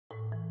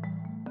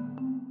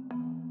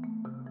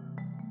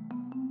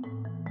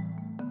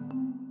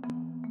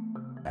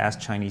as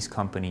Chinese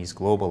companies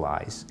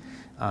globalize,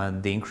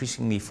 they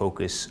increasingly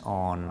focus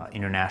on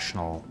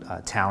international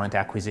talent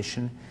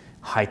acquisition,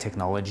 high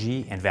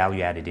technology, and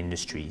value-added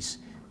industries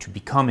to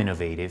become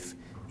innovative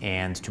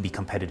and to be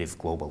competitive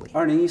globally.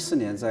 2014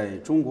年在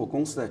中国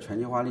公司在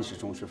全球化历史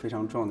中是非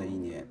常重要的一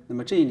年。那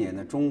么这一年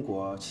呢，中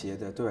国企业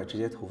的对外直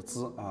接投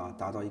资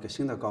达到一个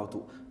新的高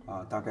度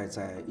大概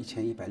在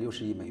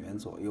1160亿美元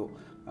左右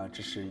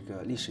这是一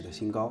个历史的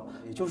新高。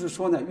也就是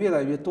说呢，越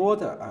来越多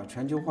的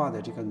全球化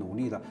的这个努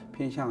力了，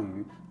偏向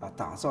于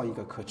打造一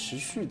个可持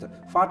续的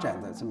发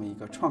展的这么一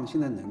个创新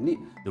的能力。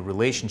The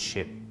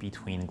relationship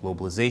between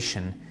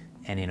globalization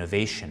and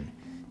innovation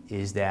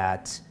is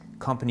that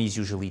companies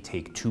usually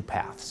take two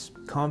paths.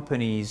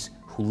 Companies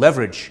who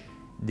leverage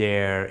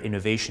their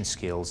innovation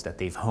skills that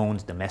they've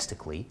honed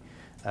domestically,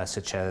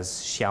 such as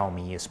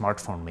Xiaomi, a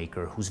smartphone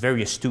maker who's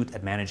very astute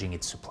at managing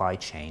its supply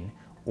chain,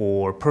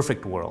 or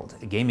Perfect World,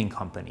 a gaming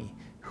company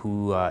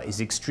who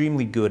is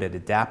extremely good at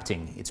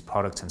adapting its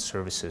products and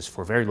services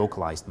for very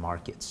localized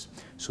markets.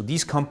 So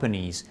these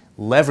companies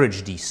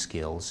leverage these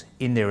skills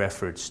in their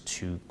efforts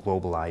to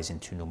globalize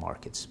into new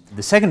markets.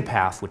 The second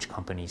path which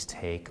companies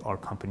take are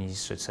companies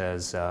such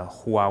as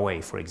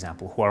Huawei, for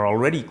example, who are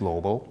already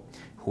global,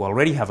 who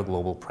already have a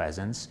global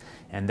presence,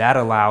 and that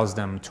allows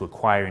them to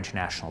acquire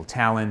international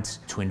talent,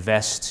 to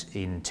invest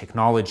in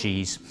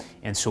technologies,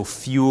 and so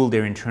fuel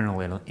their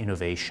internal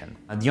innovation.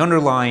 And the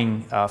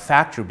underlying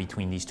factor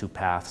between these two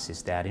paths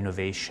is that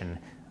innovation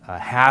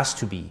has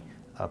to be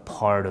a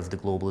part of the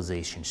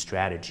globalization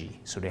strategy.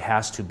 So there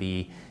has to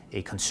be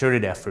a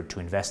concerted effort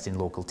to invest in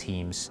local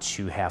teams,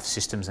 to have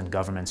systems and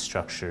governance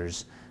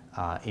structures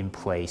in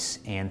place,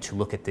 and to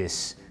look at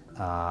this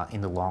in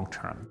the long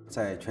term.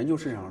 在全球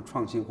市场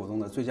创新活动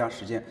的最佳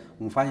实践，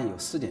我们发现有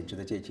4点值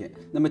得借鉴。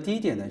那么第一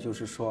点呢，就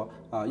是说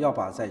要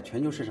把在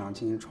全球市场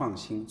进行创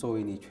新作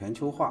为你全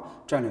球化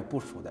战略部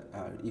署的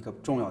一个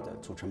重要的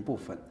组成部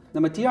分。那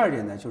么第二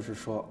点呢，就是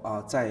说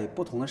在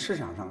不同的市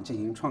场上进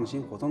行创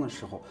新活动的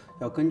时候，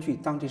要根据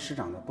当地市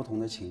场的不同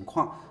的情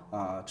况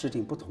制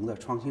定不同的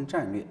创新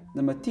战略。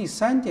那么第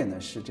3点呢，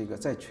是这个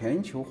在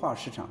全球化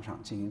市场上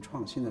进行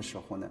创新的时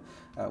候呢，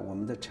我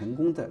们的成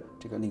功的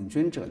这个领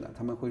军者呢，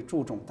他们会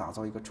注重打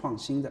造一个创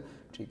新的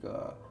这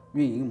个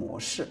运营模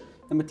式。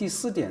那么第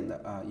4点呢，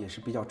也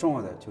是比较重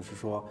要的，就是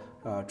说，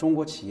中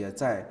国企业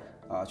在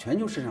全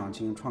球市场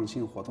进行创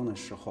新活动的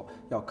时候，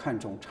要看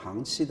重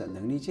长期的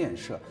能力建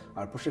设，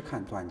而不是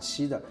看短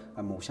期的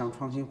某项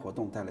创新活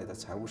动带来的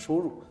财务收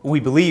入。We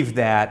believe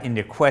that in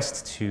their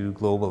quest to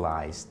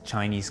globalize,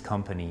 Chinese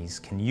companies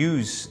can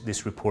use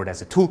this report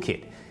as a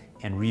toolkit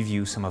and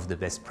review some of the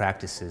best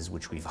practices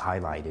which we've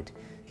highlighted.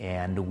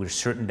 And we're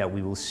certain that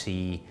we will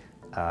see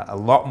a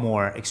lot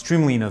more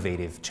extremely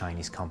innovative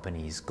Chinese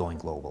companies going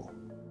global.